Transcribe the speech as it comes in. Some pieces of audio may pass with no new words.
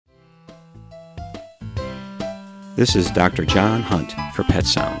This is Dr. John Hunt for Pet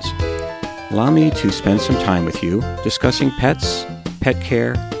Sounds. Allow me to spend some time with you discussing pets, pet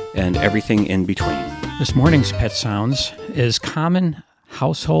care, and everything in between. This morning's Pet Sounds is common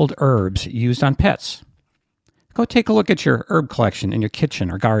household herbs used on pets. Go take a look at your herb collection in your kitchen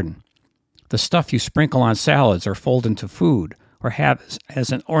or garden. The stuff you sprinkle on salads or fold into food or have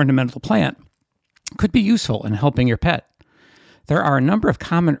as an ornamental plant could be useful in helping your pet. There are a number of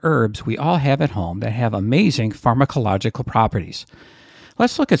common herbs we all have at home that have amazing pharmacological properties.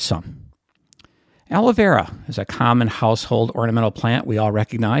 Let's look at some. Aloe vera is a common household ornamental plant we all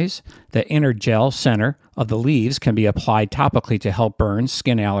recognize. The inner gel center of the leaves can be applied topically to help burns,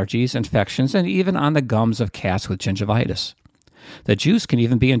 skin allergies, infections, and even on the gums of cats with gingivitis. The juice can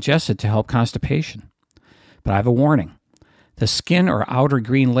even be ingested to help constipation. But I have a warning. The skin or outer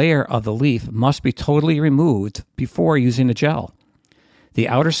green layer of the leaf must be totally removed before using the gel. The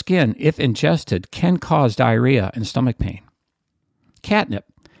outer skin, if ingested, can cause diarrhea and stomach pain. Catnip,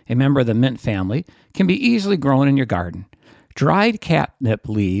 a member of the mint family, can be easily grown in your garden. Dried catnip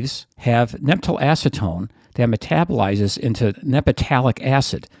leaves have neptylacetone that metabolizes into nephtalic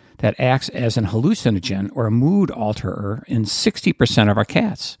acid that acts as an hallucinogen or a mood alterer in 60% of our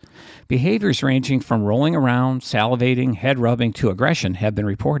cats. Behaviors ranging from rolling around, salivating, head rubbing to aggression have been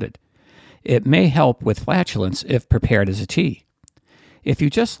reported. It may help with flatulence if prepared as a tea. If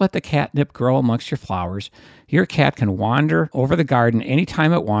you just let the catnip grow amongst your flowers, your cat can wander over the garden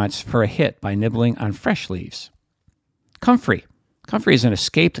anytime it wants for a hit by nibbling on fresh leaves. Comfrey. Comfrey is an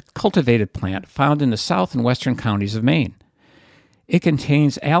escaped cultivated plant found in the south and western counties of Maine. It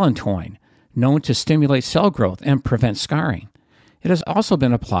contains allantoin, known to stimulate cell growth and prevent scarring. It has also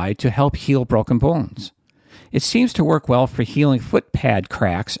been applied to help heal broken bones. It seems to work well for healing foot pad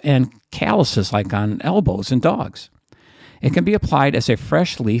cracks and calluses like on elbows in dogs. It can be applied as a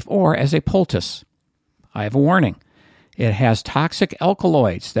fresh leaf or as a poultice. I have a warning. It has toxic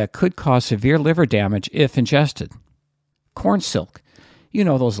alkaloids that could cause severe liver damage if ingested. Corn silk. You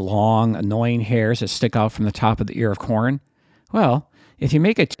know those long, annoying hairs that stick out from the top of the ear of corn? Well, if you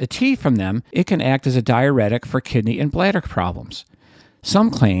make a tea from them, it can act as a diuretic for kidney and bladder problems. Some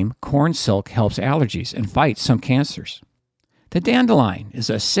claim corn silk helps allergies and fights some cancers. The dandelion is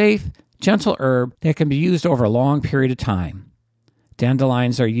a safe, gentle herb that can be used over a long period of time.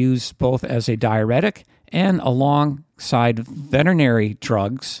 Dandelions are used both as a diuretic and alongside veterinary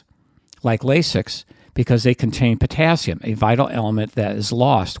drugs like Lasix because they contain potassium, a vital element that is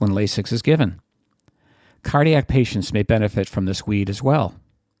lost when Lasix is given. Cardiac patients may benefit from this weed as well.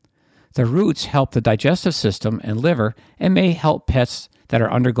 The roots help the digestive system and liver and may help pets that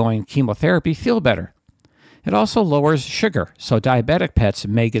are undergoing chemotherapy feel better. It also lowers sugar, so diabetic pets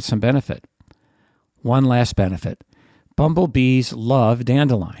may get some benefit. One last benefit. Bumblebees love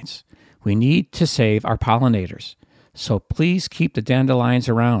dandelions. We need to save our pollinators, so please keep the dandelions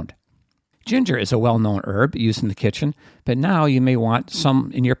around. Ginger is a well-known herb used in the kitchen, but now you may want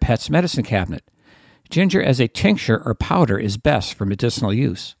some in your pet's medicine cabinet. Ginger as a tincture or powder is best for medicinal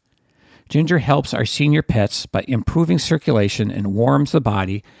use. Ginger helps our senior pets by improving circulation and warms the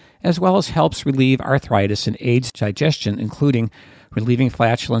body, as well as helps relieve arthritis and aids digestion, including relieving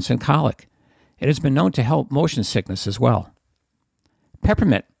flatulence and colic. It has been known to help motion sickness as well.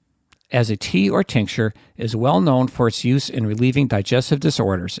 Peppermint, as a tea or tincture, is well known for its use in relieving digestive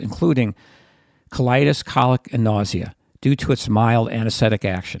disorders, including colitis, colic, and nausea, due to its mild anesthetic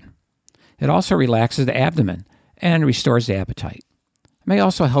action. It also relaxes the abdomen and restores the appetite. It may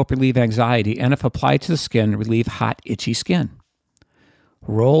also help relieve anxiety and, if applied to the skin, relieve hot, itchy skin.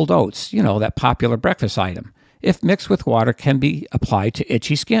 Rolled oats, that popular breakfast item, if mixed with water, can be applied to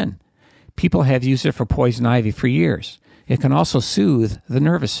itchy skin. People have used it for poison ivy for years. It can also soothe the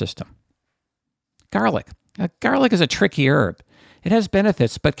nervous system. Garlic. Garlic is a tricky herb. It has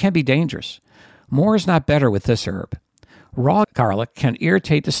benefits but can be dangerous. More is not better with this herb. Raw garlic can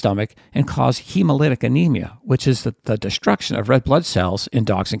irritate the stomach and cause hemolytic anemia, which is the destruction of red blood cells in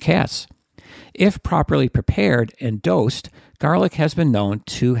dogs and cats. If properly prepared and dosed, garlic has been known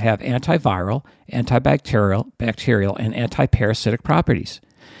to have antiviral, antibacterial, and antiparasitic properties.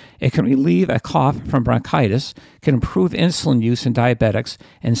 It can relieve a cough from bronchitis, can improve insulin use in diabetics,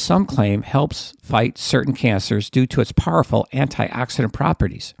 and some claim helps fight certain cancers due to its powerful antioxidant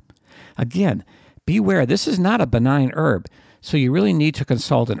properties. Again, beware, this is not a benign herb, so you really need to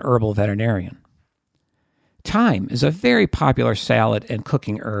consult an herbal veterinarian. Thyme is a very popular salad and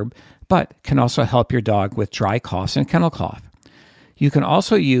cooking herb, but can also help your dog with dry coughs and kennel cough. You can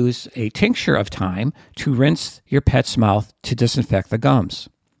also use a tincture of thyme to rinse your pet's mouth to disinfect the gums.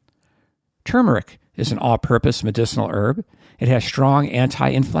 Turmeric is an all-purpose medicinal herb. It has strong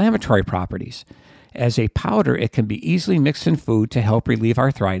anti-inflammatory properties. As a powder, it can be easily mixed in food to help relieve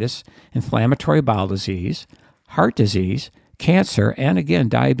arthritis, inflammatory bowel disease, heart disease, cancer, and again,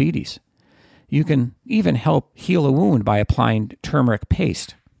 diabetes. You can even help heal a wound by applying turmeric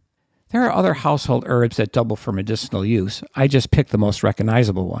paste. There are other household herbs that double for medicinal use. I just picked the most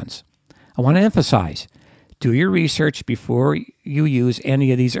recognizable ones. I want to emphasize, do your research before you use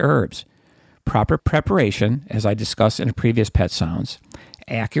any of these herbs. Proper preparation, as I discussed in previous Pet Sounds,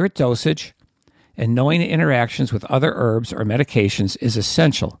 accurate dosage, and knowing the interactions with other herbs or medications is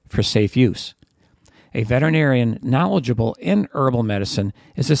essential for safe use. A veterinarian knowledgeable in herbal medicine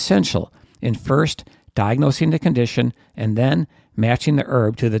is essential in first diagnosing the condition and then matching the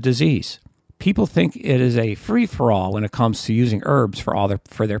herb to the disease. People think it is a free-for-all when it comes to using herbs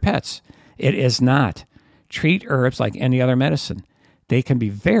for their pets. It is not. Treat herbs like any other medicine. They can be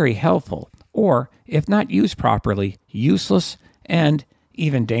very helpful, or, if not used properly, useless and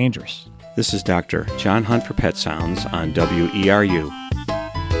even dangerous. This is Dr. John Hunt for Pet Sounds on WERU.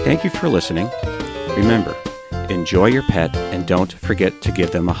 Thank you for listening. Remember, enjoy your pet and don't forget to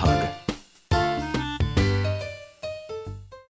give them a hug.